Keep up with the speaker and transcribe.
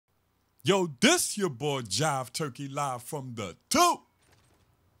Yo, this your boy Jive Turkey live from the 2-1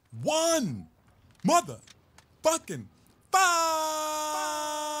 motherfucking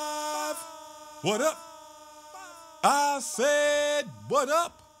 5. What up? I said, what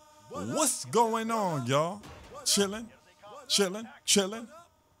up? What's going on, y'all? Chilling, chilling, chilling.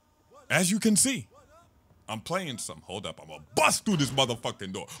 As you can see, I'm playing some. Hold up, I'm gonna bust through this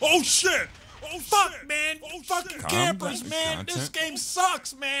motherfucking door. Oh shit! Oh Fuck, shit! man. Oh, Fucking shit. campers, man. This game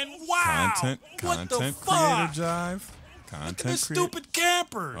sucks, man. Wow. What the Content fuck? creator Jive. Look at Content this creator. stupid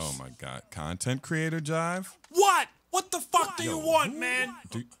campers. Oh my god. Content creator Jive. What? What the fuck do you Yo, want, man?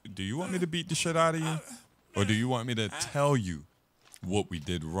 Do you want me to beat the shit out of you? Or do you want me to tell you what we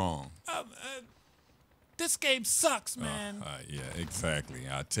did wrong? This game sucks, man. Yeah, exactly.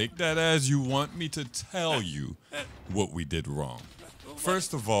 I take that as you want me to tell you what we did wrong.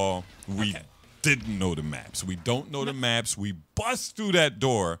 First of all, we didn't know the maps. We don't know the maps. We bust through that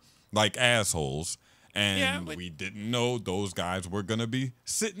door like assholes, and we didn't know those guys were going to be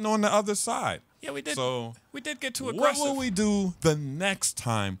sitting on the other side. Yeah, we did. So we did get too aggressive. what will we do the next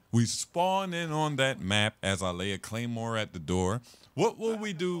time we spawn in on that map as I lay a claymore at the door? What will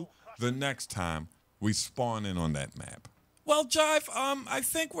we do the next time we spawn in on that map? Well, Jive, I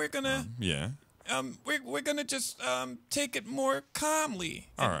think we're gonna we're gonna just take it more calmly.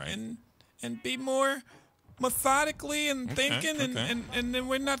 All right. And be more methodically and thinking, and then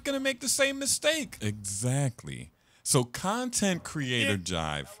we're not gonna make the same mistake. Exactly. So content creator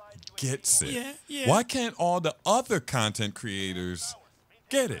Jive gets it. Yeah. Why can't all the other content creators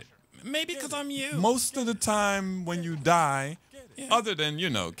get it? Maybe because I'm you. Most of the time when you die, other than,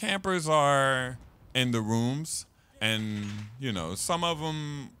 campers are in the rooms, and, some of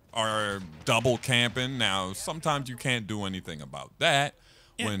them are double camping. Now, sometimes you can't do anything about that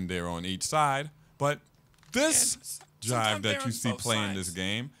when they're on each side. But this Jive that you see playing this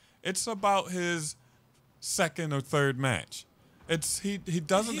game, it's about his second or third match. He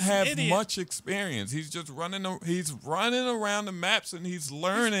doesn't have much experience. He's just running around the maps, and he's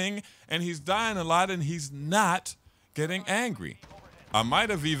learning, and he's dying a lot, and he's not getting angry. I might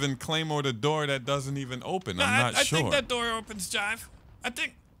have even claymored a door that doesn't even open. I'm not sure. I think that door opens, Jive. I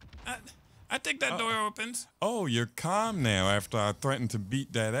think that door opens. Oh, you're calm now after I threatened to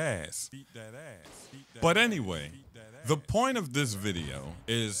beat that ass. But anyway, the point of this video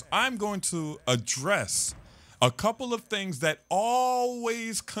is I'm going to address a couple of things that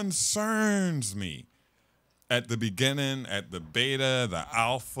always concerns me at the beginning, at the beta, the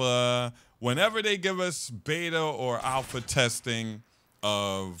alpha, whenever they give us beta or alpha testing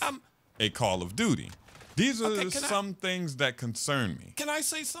of a Call of Duty. These are some things that concern me. Can I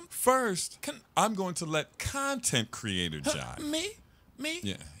say something? First, I'm going to let content creator Jive. Me?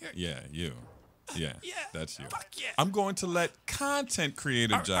 Yeah, you. Yeah, that's you. Fuck yeah. I'm going to let content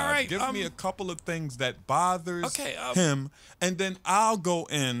creator Jive give me a couple of things that bothers him, and then I'll go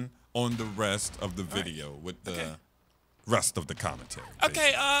in on the rest of the video with the rest of the commentary.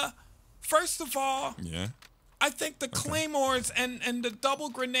 Okay, first of all, I think the claymores and the double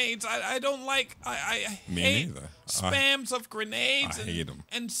grenades, I don't like. I hate spams of grenades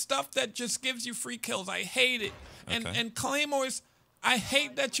and stuff that just gives you free kills. I hate it. And claymores, I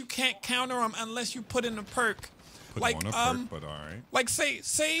hate that you can't counter them unless you put in a perk. Put on a perk, but all right. Like say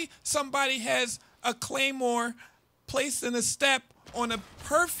somebody has a claymore placed in a step on a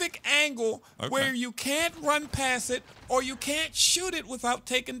perfect angle where you can't run past it or you can't shoot it without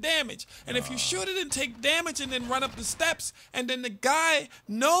taking damage. And if you shoot it and take damage and then run up the steps, and then the guy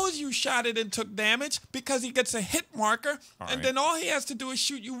knows you shot it and took damage because he gets a hit marker, and then all he has to do is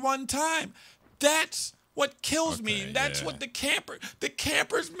shoot you one time. That's what kills me. That's what the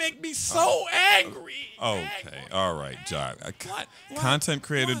campers make me so angry. Okay, all right, Jive. Content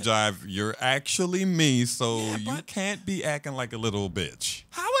creator Jive, you're actually me, so you can't be acting like a little bitch.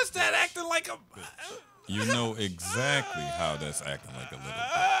 How is that acting like a... You know exactly how that's acting like a little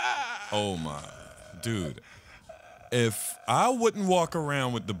bitch. Oh my, dude. If I wouldn't walk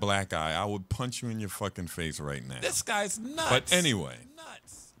around with the black eye, I would punch you in your fucking face right now. This guy's nuts. But anyway.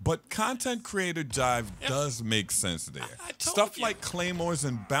 But content creator Jive does make sense there. Stuff like claymores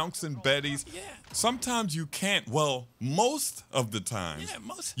and bouncing betties. Sometimes you can't. Well, most of the time,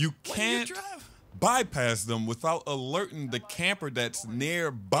 you can't bypass them without alerting the camper that's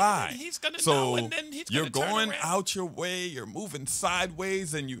nearby. He's gonna so know, and then he's you're gonna going turn out your way. You're moving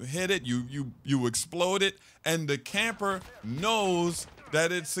sideways, and you hit it. You explode it, and the camper knows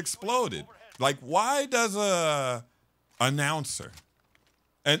that it's exploded. Like, why does a announcer?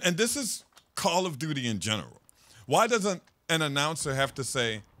 And this is Call of Duty in general. Why doesn't an announcer have to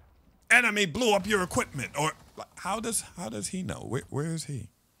say, "Enemy blew up your equipment"? Or how does he know? Where is he?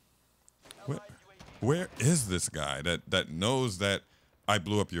 Where, where is this guy that knows that I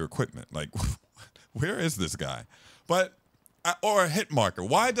blew up your equipment? Like, where is this guy? But or a hit marker.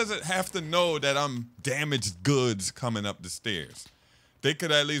 Why does it have to know that I'm damaged goods coming up the stairs? They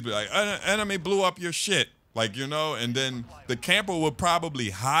could at least be like, enemy blew up your shit. Like, you know, and then the camper would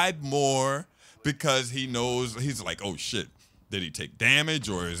probably hide more because he knows, he's like, oh shit, did he take damage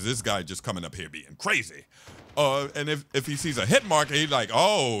or is this guy just coming up here being crazy? And if he sees a hit marker, he's like,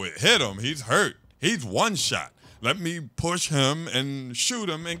 oh, it hit him, he's hurt, he's one shot. Let me push him and shoot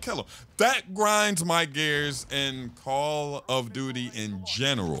him and kill him. That grinds my gears in Call of Duty in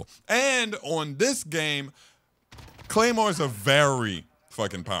general. And on this game, claymores are very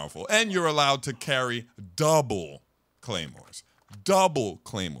fucking powerful. And you're allowed to carry double claymores. Double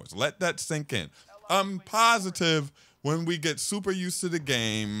claymores. Let that sink in. I'm positive when we get super used to the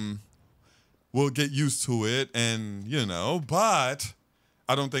game, we'll get used to it and, you know, but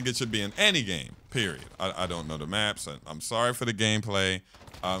I don't think it should be in any game, period. I don't know the maps. I'm sorry for the gameplay.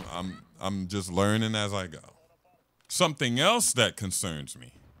 I'm just learning as I go. Something else that concerns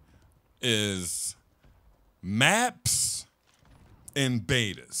me is maps in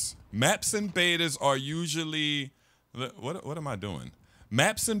betas. Maps in betas are usually, what am I doing?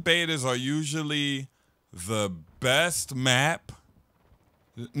 Maps in betas are usually the best map.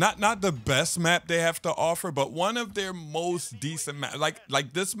 Not the best map they have to offer, but one of their most decent maps.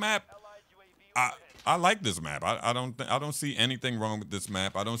 Like this map, I like this map. I don't see anything wrong with this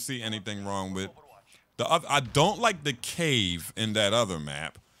map. I don't see anything wrong with the other. I don't like the cave in that other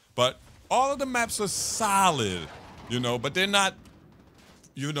map, but all of the maps are solid, you know. But they're not,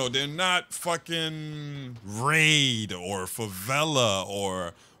 you know, they're not fucking Raid or Favela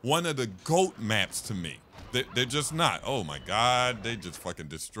or one of the GOAT maps to me. They're just not. Oh my God, they just fucking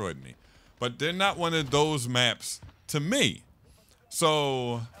destroyed me. But they're not one of those maps to me.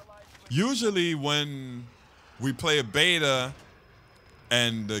 So usually when we play a beta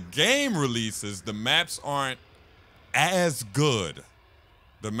and the game releases, the maps aren't as good.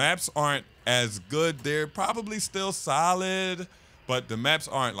 The maps aren't as good. They're probably still solid, but the maps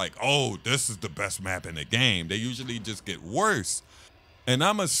aren't like, oh, this is the best map in the game. They usually just get worse. And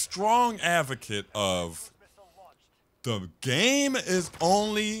I'm a strong advocate of the game is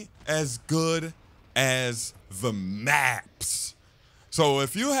only as good as the maps. So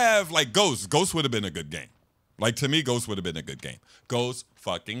if you have like Ghost would have been a good game. Like to me, Ghost would have been a good game. Ghost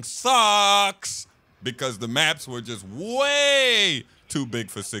fucking sucks because the maps were just way too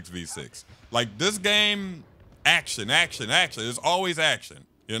big for 6v6. Like this game, action. There's always action,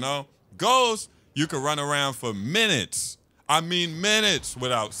 you know? Ghost, you could run around for minutes. I mean minutes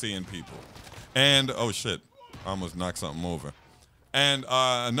without seeing people. And, oh shit, I almost knocked something over. And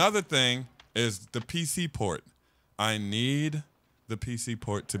another thing is the PC port. I need the PC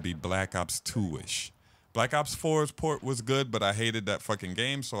port to be Black Ops 2-ish. Black Ops 4's port was good, but I hated that fucking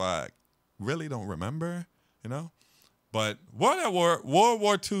game, so I really don't remember, you know? But World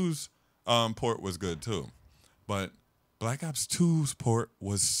War II's port was good too. But Black Ops 2's port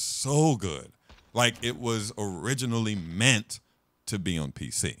was so good. Like it was originally meant to be on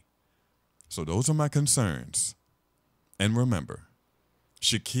PC. So those are my concerns. And remember,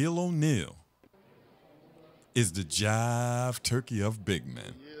 Shaquille O'Neal is the Jive turkey of big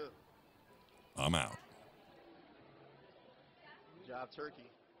men. Yeah. I'm out. Jive turkey.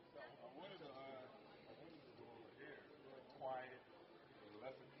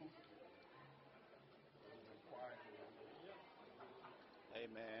 Hey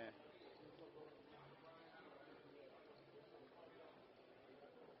man.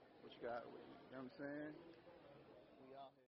 What you got? You know what I'm saying?